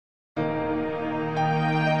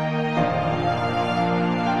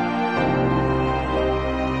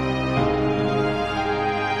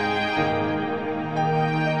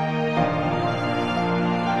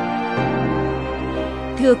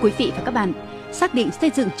Thưa quý vị và các bạn, xác định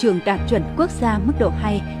xây dựng trường đạt chuẩn quốc gia mức độ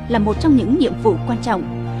 2 là một trong những nhiệm vụ quan trọng.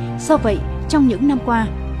 Do vậy, trong những năm qua,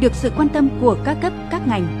 được sự quan tâm của các cấp, các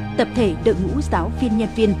ngành, tập thể đội ngũ giáo viên, nhân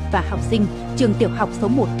viên và học sinh trường tiểu học số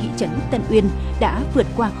 1 thị trấn Tân Uyên đã vượt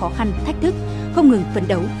qua khó khăn, thách thức, không ngừng phấn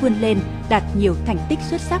đấu vươn lên, đạt nhiều thành tích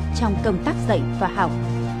xuất sắc trong công tác dạy và học.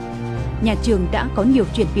 Nhà trường đã có nhiều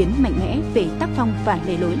chuyển biến mạnh mẽ về tác phong và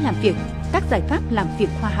lề lối làm việc, các giải pháp làm việc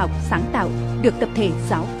khoa học, sáng tạo được tập thể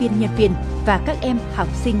giáo viên, nhân viên và các em học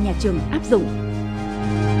sinh nhà trường áp dụng.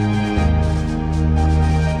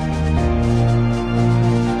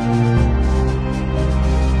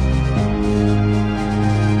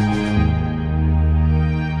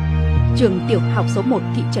 Trường Tiểu học số 1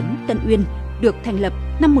 thị trấn Tân Uyên được thành lập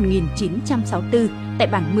năm 1964 tại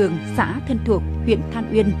bản Mường, xã Thân Thuộc, huyện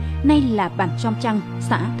Than Uyên, nay là bản Trom Trăng,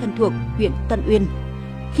 xã Thân Thuộc, huyện Tân Uyên.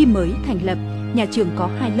 Khi mới thành lập, nhà trường có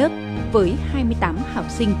 2 lớp với 28 học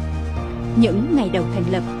sinh. Những ngày đầu thành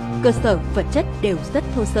lập, cơ sở vật chất đều rất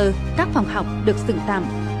thô sơ. Các phòng học được dựng tạm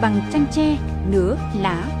bằng tranh tre, nứa,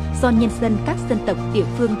 lá do nhân dân các dân tộc địa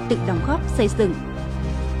phương tự đóng góp xây dựng.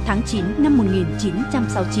 Tháng 9 năm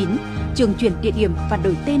 1969, trường chuyển địa điểm và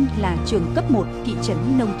đổi tên là trường cấp 1 thị trấn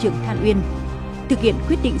Nông Trường Than Uyên. Thực hiện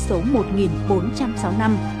quyết định số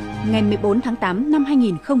 1465 ngày 14 tháng 8 năm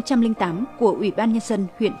 2008 của Ủy ban Nhân dân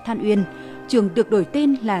huyện Than Uyên, trường được đổi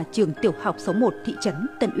tên là Trường Tiểu học số 1 thị trấn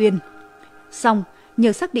Tân Uyên. Song,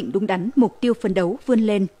 nhờ xác định đúng đắn mục tiêu phấn đấu vươn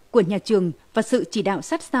lên của nhà trường và sự chỉ đạo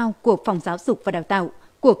sát sao của Phòng Giáo dục và Đào tạo,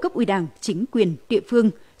 của cấp ủy Đảng, chính quyền địa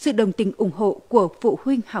phương, sự đồng tình ủng hộ của phụ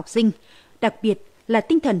huynh học sinh, đặc biệt là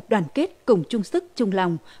tinh thần đoàn kết cùng chung sức chung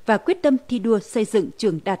lòng và quyết tâm thi đua xây dựng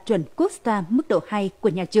trường đạt chuẩn quốc gia mức độ 2 của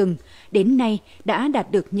nhà trường, đến nay đã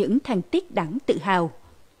đạt được những thành tích đáng tự hào.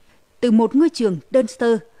 Từ một ngôi trường đơn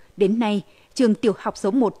sơ, đến nay, trường tiểu học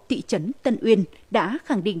số 1 thị trấn Tân Uyên đã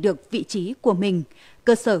khẳng định được vị trí của mình,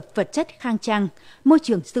 cơ sở vật chất khang trang, môi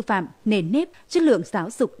trường sư phạm nền nếp, chất lượng giáo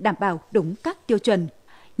dục đảm bảo đúng các tiêu chuẩn.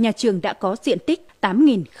 Nhà trường đã có diện tích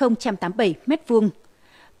 8.087 m²,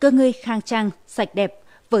 cơ ngơi khang trang, sạch đẹp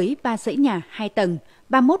với 3 dãy nhà 2 tầng,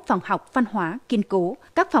 31 phòng học văn hóa kiên cố,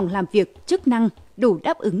 các phòng làm việc chức năng đủ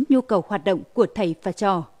đáp ứng nhu cầu hoạt động của thầy và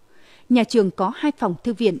trò. Nhà trường có 2 phòng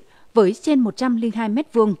thư viện với trên 102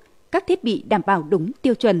 m², các thiết bị đảm bảo đúng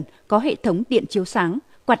tiêu chuẩn, có hệ thống điện chiếu sáng,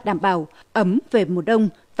 quạt đảm bảo, ấm về mùa đông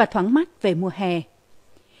và thoáng mát về mùa hè.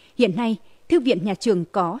 Hiện nay, thư viện nhà trường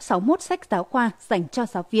có 61 sách giáo khoa dành cho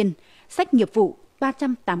giáo viên, sách nghiệp vụ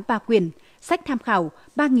 383 quyển, sách tham khảo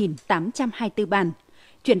 3.824 bản,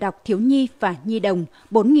 truyện đọc thiếu nhi và nhi đồng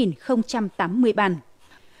 4.080 bản.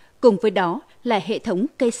 Cùng với đó là hệ thống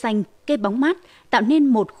cây xanh, cây bóng mát tạo nên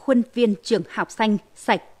một khuôn viên trường học xanh,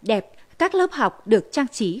 sạch, đẹp. Các lớp học được trang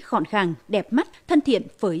trí gọn gàng, đẹp mắt, thân thiện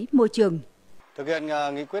với môi trường. Thực hiện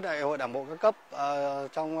nghị quyết đại hội Đảng bộ các cấp,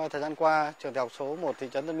 trong thời gian qua, trường tiểu học số 1 thị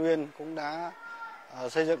trấn Tân Uyên cũng đã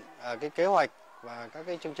xây dựng cái kế hoạch và các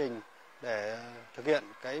cái chương trình để thực hiện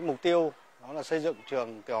cái mục tiêu, đó là xây dựng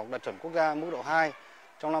trường tiểu học đạt chuẩn quốc gia mức độ 2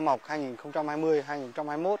 trong năm học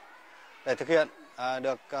 2020-2021. Để thực hiện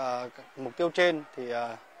được mục tiêu trên thì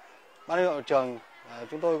ban lãnh đạo trường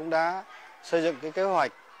chúng tôi cũng đã xây dựng cái kế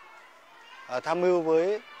hoạch tham mưu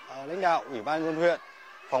với lãnh đạo Ủy ban nhân dân huyện,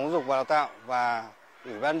 Phòng Giáo dục và Đào tạo và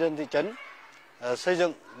Ủy ban nhân dân thị trấn xây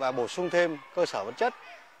dựng và bổ sung thêm cơ sở vật chất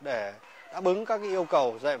để đáp ứng các cái yêu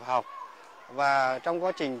cầu dạy và học. Và trong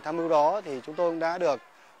quá trình tham mưu đó thì chúng tôi cũng đã được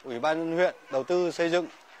Ủy ban nhân dân huyện đầu tư xây dựng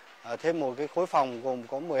thêm một cái khối phòng gồm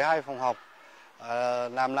có 12 phòng học,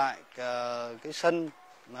 làm lại cái sân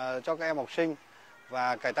cho các em học sinh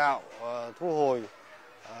và cải tạo, thu hồi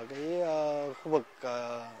cái khu vực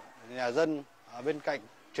nhà dân ở bên cạnh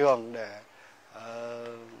trường để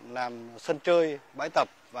làm sân chơi, bãi tập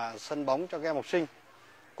và sân bóng cho các em học sinh.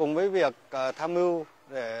 Cùng với việc tham mưu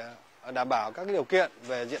để đảm bảo các cái điều kiện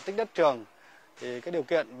về diện tích đất trường, thì cái điều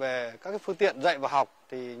kiện về các cái phương tiện dạy và học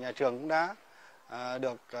thì nhà trường cũng đã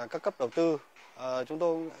được các cấp đầu tư. Chúng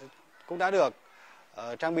tôi cũng đã được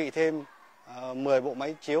trang bị thêm 10 bộ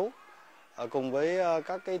máy chiếu cùng với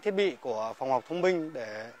các cái thiết bị của phòng học thông minh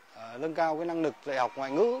để nâng cao cái năng lực dạy học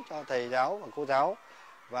ngoại ngữ cho thầy giáo và cô giáo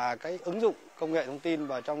và cái ứng dụng công nghệ thông tin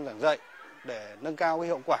vào trong giảng dạy để nâng cao cái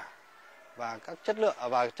hiệu quả và chất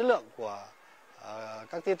lượng của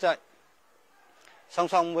các tiết dạy. Song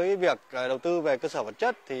song với việc đầu tư về cơ sở vật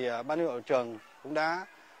chất thì ban lãnh đạo trường cũng đã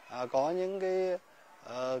có những cái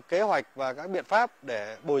kế hoạch và các biện pháp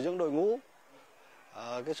để bồi dưỡng đội ngũ.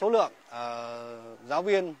 Cái số lượng giáo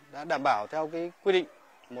viên đã đảm bảo theo cái quy định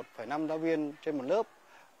 1,5 giáo viên trên một lớp,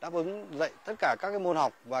 đáp ứng dạy tất cả các cái môn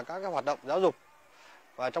học và các cái hoạt động giáo dục.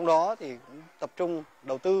 Và trong đó thì cũng tập trung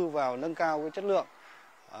đầu tư vào nâng cao cái chất lượng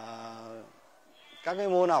các cái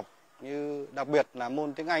môn học như đặc biệt là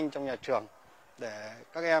môn tiếng Anh trong nhà trường để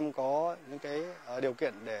các em có những cái điều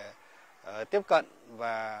kiện để tiếp cận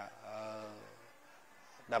và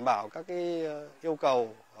đảm bảo các cái yêu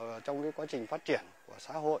cầu trong cái quá trình phát triển của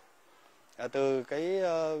xã hội. Từ cái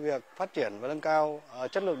việc phát triển và nâng cao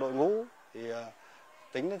chất lượng đội ngũ thì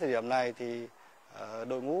tính đến thời điểm này thì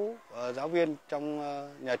đội ngũ giáo viên trong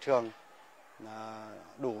nhà trường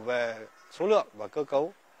đủ về số lượng và cơ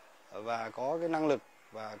cấu và có cái năng lực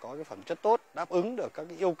và có cái phẩm chất tốt đáp ứng được các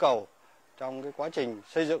cái yêu cầu trong cái quá trình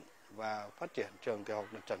xây dựng và phát triển trường tiểu học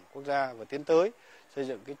đạt chuẩn quốc gia và tiến tới xây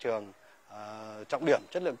dựng cái trường trọng điểm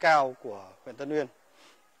chất lượng cao của huyện Tân Uyên.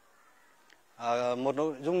 Một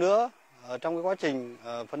nội dung nữa trong cái quá trình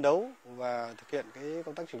phấn đấu và thực hiện cái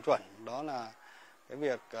công tác trường chuẩn đó là cái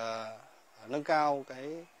việc nâng cao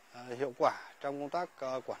cái hiệu quả trong công tác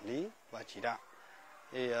quản lý và chỉ đạo.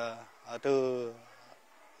 Thì từ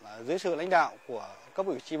dưới sự lãnh đạo của cấp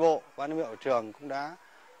ủy chi bộ, ban giám hiệu trường cũng đã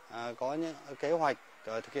có những kế hoạch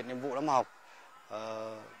thực hiện nhiệm vụ năm học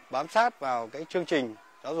bám sát vào cái chương trình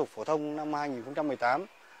giáo dục phổ thông năm 2018,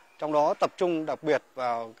 trong đó tập trung đặc biệt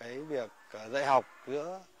vào cái việc dạy học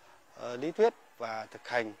giữa lý thuyết và thực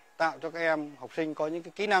hành, tạo cho các em học sinh có những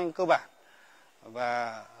cái kỹ năng cơ bản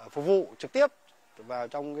và phục vụ trực tiếp vào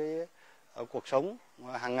trong cái cuộc sống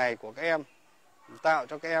hàng ngày của các em, tạo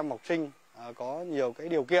cho các em học sinh có nhiều cái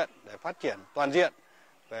điều kiện để phát triển toàn diện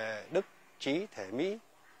về đức, trí, thể, mỹ,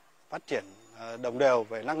 phát triển đồng đều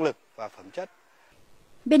về năng lực và phẩm chất.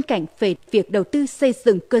 Bên cạnh về việc đầu tư xây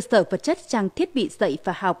dựng cơ sở vật chất trang thiết bị dạy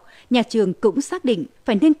và học, nhà trường cũng xác định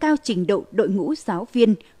phải nâng cao trình độ đội ngũ giáo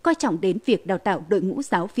viên, coi trọng đến việc đào tạo đội ngũ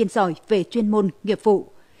giáo viên giỏi về chuyên môn, nghiệp vụ.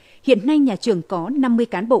 Hiện nay nhà trường có 50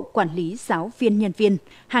 cán bộ quản lý giáo viên nhân viên.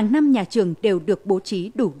 Hàng năm nhà trường đều được bố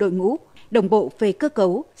trí đủ đội ngũ, đồng bộ về cơ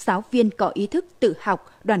cấu, giáo viên có ý thức tự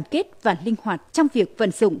học, đoàn kết và linh hoạt trong việc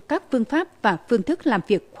vận dụng các phương pháp và phương thức làm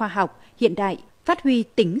việc khoa học, hiện đại, phát huy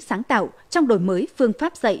tính sáng tạo trong đổi mới phương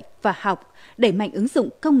pháp dạy và học, đẩy mạnh ứng dụng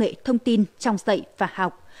công nghệ thông tin trong dạy và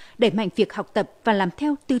học, đẩy mạnh việc học tập và làm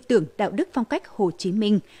theo tư tưởng đạo đức phong cách Hồ Chí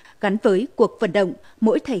Minh, gắn với cuộc vận động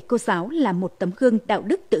mỗi thầy cô giáo là một tấm gương đạo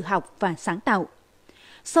đức tự học và sáng tạo.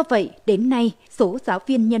 Do vậy, đến nay, số giáo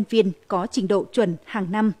viên nhân viên có trình độ chuẩn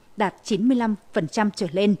hàng năm đạt 95% trở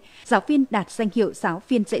lên, giáo viên đạt danh hiệu giáo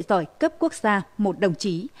viên dạy giỏi cấp quốc gia 1 đồng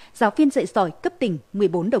chí, giáo viên dạy giỏi cấp tỉnh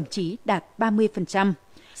 14 đồng chí đạt 30%,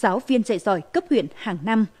 giáo viên dạy giỏi cấp huyện hàng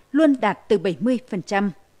năm luôn đạt từ 70%.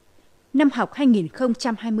 Năm học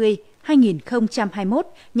 2020-2021,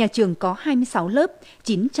 nhà trường có 26 lớp,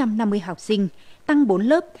 950 học sinh, tăng 4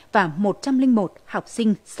 lớp và 101 học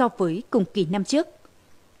sinh so với cùng kỳ năm trước.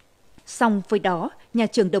 Song với đó, nhà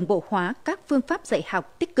trường đồng bộ hóa các phương pháp dạy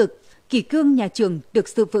học tích cực, kỷ cương nhà trường được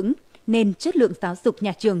giữ vững, nên chất lượng giáo dục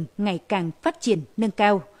nhà trường ngày càng phát triển nâng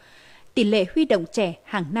cao. Tỷ lệ huy động trẻ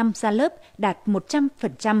hàng năm ra lớp đạt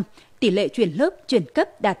 100%, tỷ lệ chuyển lớp chuyển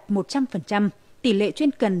cấp đạt 100%, tỷ lệ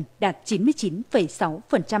chuyên cần đạt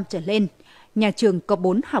 99,6% trở lên. Nhà trường có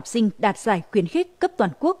 4 học sinh đạt giải khuyến khích cấp toàn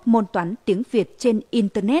quốc môn toán tiếng Việt trên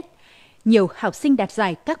Internet. Nhiều học sinh đạt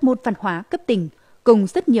giải các môn văn hóa cấp tỉnh, cùng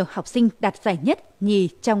rất nhiều học sinh đạt giải nhất, nhì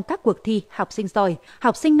trong các cuộc thi học sinh giỏi,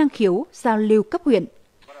 học sinh năng khiếu, giao lưu cấp huyện.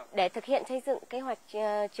 Để thực hiện xây dựng kế hoạch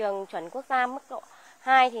trường chuẩn quốc gia mức độ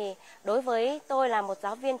 2 thì đối với tôi là một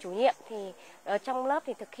giáo viên chủ nhiệm thì ở trong lớp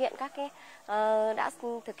thì đã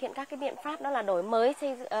thực hiện các cái biện pháp, đó là đổi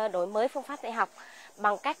mới phương pháp dạy học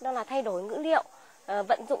bằng cách đó là thay đổi ngữ liệu,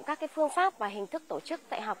 vận dụng các cái phương pháp và hình thức tổ chức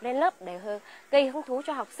dạy học lên lớp để gây hứng thú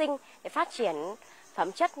cho học sinh, để phát triển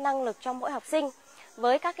phẩm chất năng lực cho mỗi học sinh.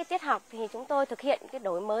 Với các cái tiết học thì chúng tôi thực hiện cái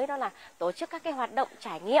đổi mới, đó là tổ chức các cái hoạt động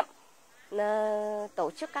trải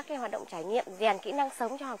nghiệm, rèn kỹ năng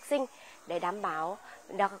sống cho học sinh để đảm bảo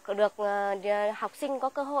được học sinh có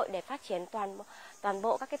cơ hội để phát triển toàn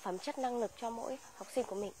bộ các cái phẩm chất năng lực cho mỗi học sinh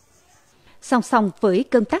của mình. Song song với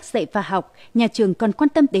công tác dạy và học, nhà trường còn quan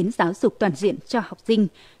tâm đến giáo dục toàn diện cho học sinh,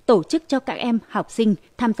 tổ chức cho các em học sinh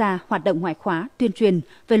tham gia hoạt động ngoại khóa, tuyên truyền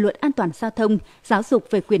về luật an toàn giao thông, giáo dục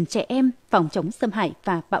về quyền trẻ em, phòng chống xâm hại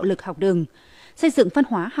và bạo lực học đường, xây dựng văn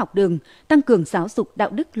hóa học đường, tăng cường giáo dục đạo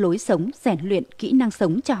đức lối sống, rèn luyện kỹ năng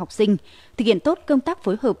sống cho học sinh, thực hiện tốt công tác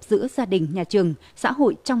phối hợp giữa gia đình, nhà trường, xã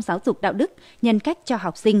hội trong giáo dục đạo đức, nhân cách cho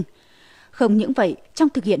học sinh. Không những vậy, trong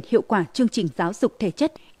thực hiện hiệu quả chương trình giáo dục thể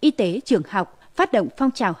chất, y tế trường học, phát động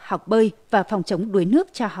phong trào học bơi và phòng chống đuối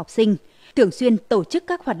nước cho học sinh, thường xuyên tổ chức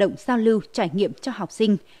các hoạt động giao lưu trải nghiệm cho học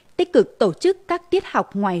sinh, tích cực tổ chức các tiết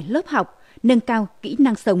học ngoài lớp học, nâng cao kỹ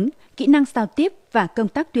năng sống, kỹ năng giao tiếp và công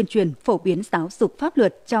tác tuyên truyền phổ biến giáo dục pháp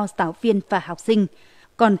luật cho giáo viên và học sinh,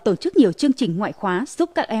 còn tổ chức nhiều chương trình ngoại khóa giúp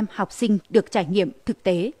các em học sinh được trải nghiệm thực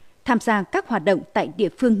tế, tham gia các hoạt động tại địa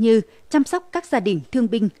phương như chăm sóc các gia đình thương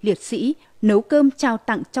binh liệt sĩ, nấu cơm trao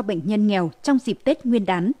tặng cho bệnh nhân nghèo trong dịp Tết Nguyên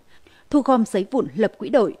đán, thu gom giấy vụn lập quỹ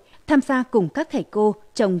đội, tham gia cùng các thầy cô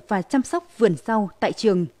trồng và chăm sóc vườn rau tại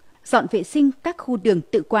trường, dọn vệ sinh các khu đường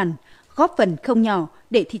tự quản, góp phần không nhỏ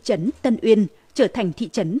để thị trấn Tân Uyên trở thành thị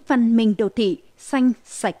trấn văn minh đô thị, xanh,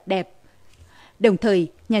 sạch, đẹp. Đồng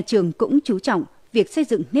thời, nhà trường cũng chú trọng việc xây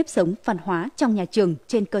dựng nếp sống văn hóa trong nhà trường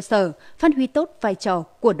trên cơ sở phát huy tốt vai trò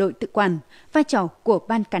của đội tự quản, vai trò của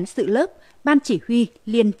ban cán sự lớp, ban chỉ huy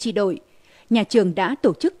liên chi đội. Nhà trường đã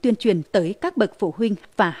tổ chức tuyên truyền tới các bậc phụ huynh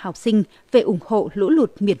và học sinh về ủng hộ lũ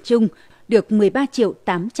lụt miền Trung được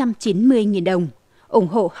 13.890.000 đồng, ủng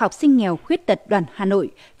hộ học sinh nghèo khuyết tật đoàn Hà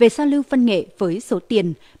Nội về giao lưu văn nghệ với số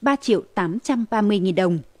tiền 3.830.000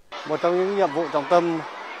 đồng. Một trong những nhiệm vụ trọng tâm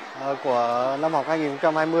của năm học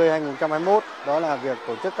 2020-2021 đó là việc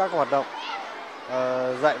tổ chức các hoạt động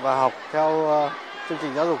dạy và học theo chương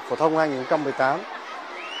trình giáo dục phổ thông 2018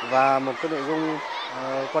 và một cái nội dung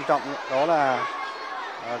quan trọng đó là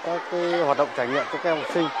các cái hoạt động trải nghiệm cho các em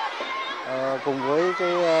học sinh. Cùng với cái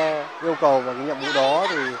yêu cầu và cái nhiệm vụ đó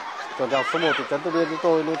thì Trường Tiểu học số 1 thị trấn Tân Uyên chúng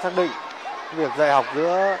tôi luôn xác định việc dạy học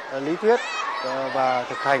giữa lý thuyết và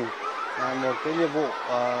thực hành là một cái nhiệm vụ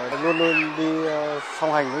luôn luôn đi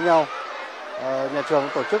song hành với nhau. Nhà trường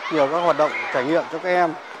tổ chức nhiều các hoạt động trải nghiệm cho các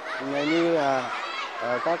em như là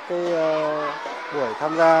các cái buổi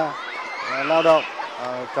tham gia lao động,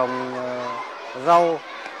 trồng rau,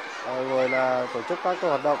 rồi là tổ chức các cái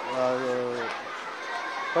hoạt động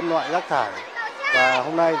phân loại rác thải. Và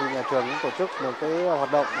hôm nay thì nhà trường cũng tổ chức một cái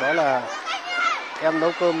hoạt động đó là em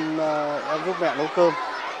nấu cơm, em giúp mẹ nấu cơm.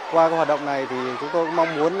 Qua cái hoạt động này thì chúng tôi cũng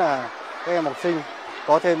mong muốn là các em học sinh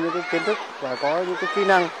có thêm những cái kiến thức và có những cái kỹ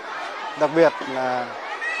năng, đặc biệt là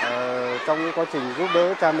trong cái quá trình giúp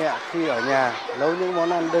đỡ cha mẹ khi ở nhà nấu những món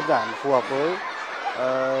ăn đơn giản phù hợp với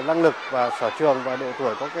năng lực và sở trường và độ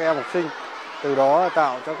tuổi của các em học sinh. Từ đó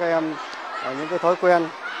tạo cho các em những cái thói quen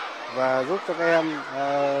và giúp cho các em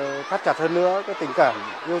thắt chặt hơn nữa cái tình cảm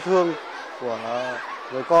yêu thương của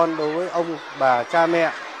người con đối với ông, bà, cha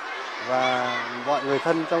mẹ và mọi người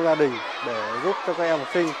thân trong gia đình để giúp cho các em học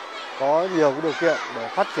sinh có nhiều cái điều kiện để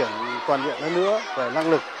phát triển toàn diện hơn nữa về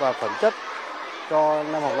năng lực và phẩm chất cho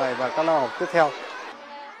năm học này và các năm học tiếp theo.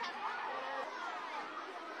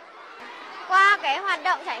 Qua cái hoạt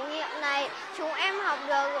động trải nghiệm này, chúng em học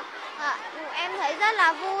được, em thấy rất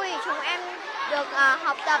là vui. Chúng em được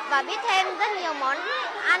học tập và biết thêm rất nhiều món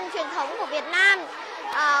ăn truyền thống của Việt Nam.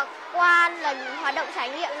 Qua lần hoạt động trải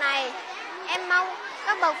nghiệm này, em mong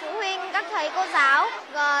các bậc phụ huynh, các thầy cô giáo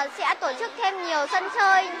sẽ tổ chức thêm nhiều sân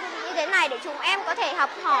chơi như thế này để chúng em có thể học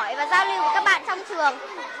hỏi và giao lưu với các bạn trong trường.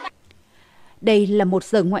 Đây là một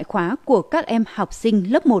giờ ngoại khóa của các em học sinh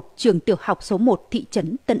lớp 1 trường tiểu học số 1 thị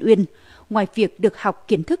trấn Tân Uyên. Ngoài việc được học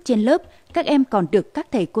kiến thức trên lớp, các em còn được các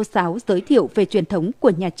thầy cô giáo giới thiệu về truyền thống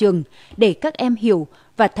của nhà trường để các em hiểu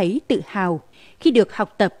và thấy tự hào. Khi được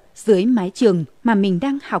học tập dưới mái trường mà mình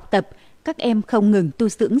đang học tập, các em không ngừng tu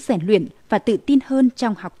dưỡng rèn luyện và tự tin hơn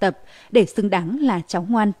trong học tập để xứng đáng là cháu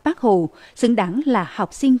ngoan Bác Hồ, xứng đáng là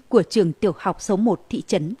học sinh của trường tiểu học số 1 thị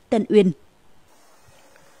trấn Tân Uyên.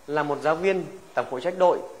 Là một giáo viên tổng phụ trách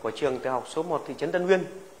đội của trường tiểu học số 1 thị trấn Tân Uyên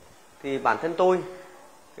thì bản thân tôi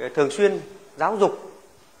thường xuyên giáo dục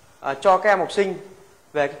cho các em học sinh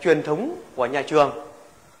về cái truyền thống của nhà trường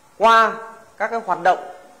qua các cái hoạt động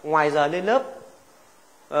ngoài giờ lên lớp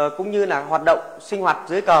cũng như là hoạt động sinh hoạt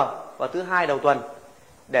dưới cờ vào thứ Hai đầu tuần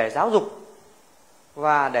để giáo dục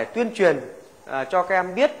và để tuyên truyền cho các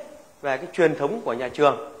em biết về cái truyền thống của nhà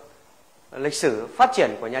trường, lịch sử phát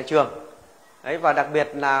triển của nhà trường. Đấy, và đặc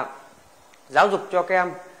biệt là giáo dục cho các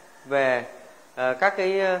em về các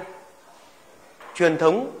cái truyền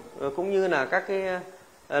thống cũng như là các cái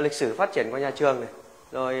lịch sử phát triển của nhà trường này,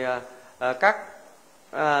 rồi các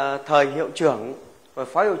thời hiệu trưởng, rồi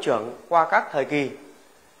phó hiệu trưởng qua các thời kỳ,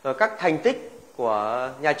 rồi các thành tích của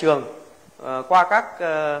nhà trường qua các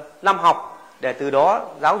năm học để từ đó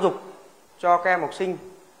giáo dục cho các em học sinh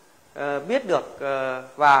biết được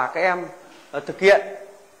và các em thực hiện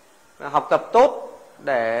học tập tốt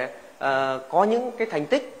để có những cái thành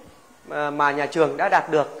tích mà nhà trường đã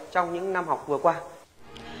đạt được trong những năm học vừa qua.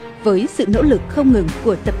 Với sự nỗ lực không ngừng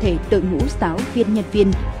của tập thể đội ngũ giáo viên nhân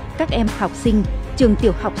viên, các em học sinh trường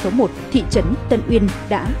tiểu học số 1 thị trấn Tân Uyên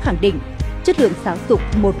đã khẳng định chất lượng giáo dục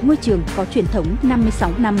một ngôi trường có truyền thống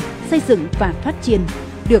 56 năm xây dựng và phát triển,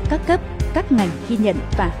 được các cấp, các ngành ghi nhận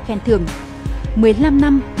và khen thưởng. 15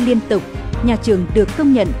 năm liên tục, nhà trường được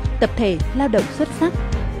công nhận tập thể lao động xuất sắc,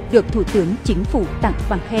 được Thủ tướng Chính phủ tặng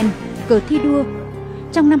bằng khen, cờ thi đua.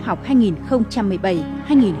 Trong năm học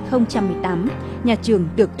 2018, nhà trường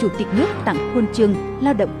được Chủ tịch nước tặng huân chương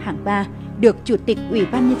lao động hạng 3, được Chủ tịch Ủy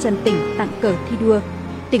ban Nhân dân tỉnh tặng cờ thi đua,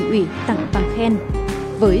 tỉnh ủy tặng bằng khen.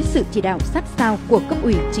 Với sự chỉ đạo sát sao của cấp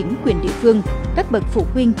ủy chính quyền địa phương, các bậc phụ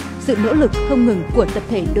huynh, sự nỗ lực không ngừng của tập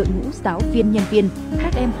thể đội ngũ giáo viên nhân viên,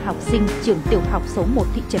 các em học sinh trường tiểu học số 1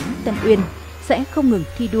 thị trấn Tân Uyên sẽ không ngừng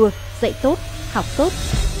thi đua, dạy tốt, học tốt,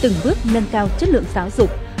 từng bước nâng cao chất lượng giáo dục,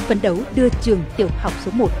 phấn đấu đưa trường tiểu học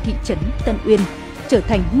số 1 thị trấn Tân Uyên trở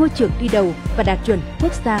thành ngôi trường đi đầu và đạt chuẩn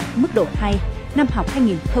quốc gia mức độ 2 năm học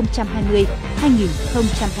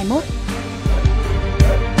 2020-2021.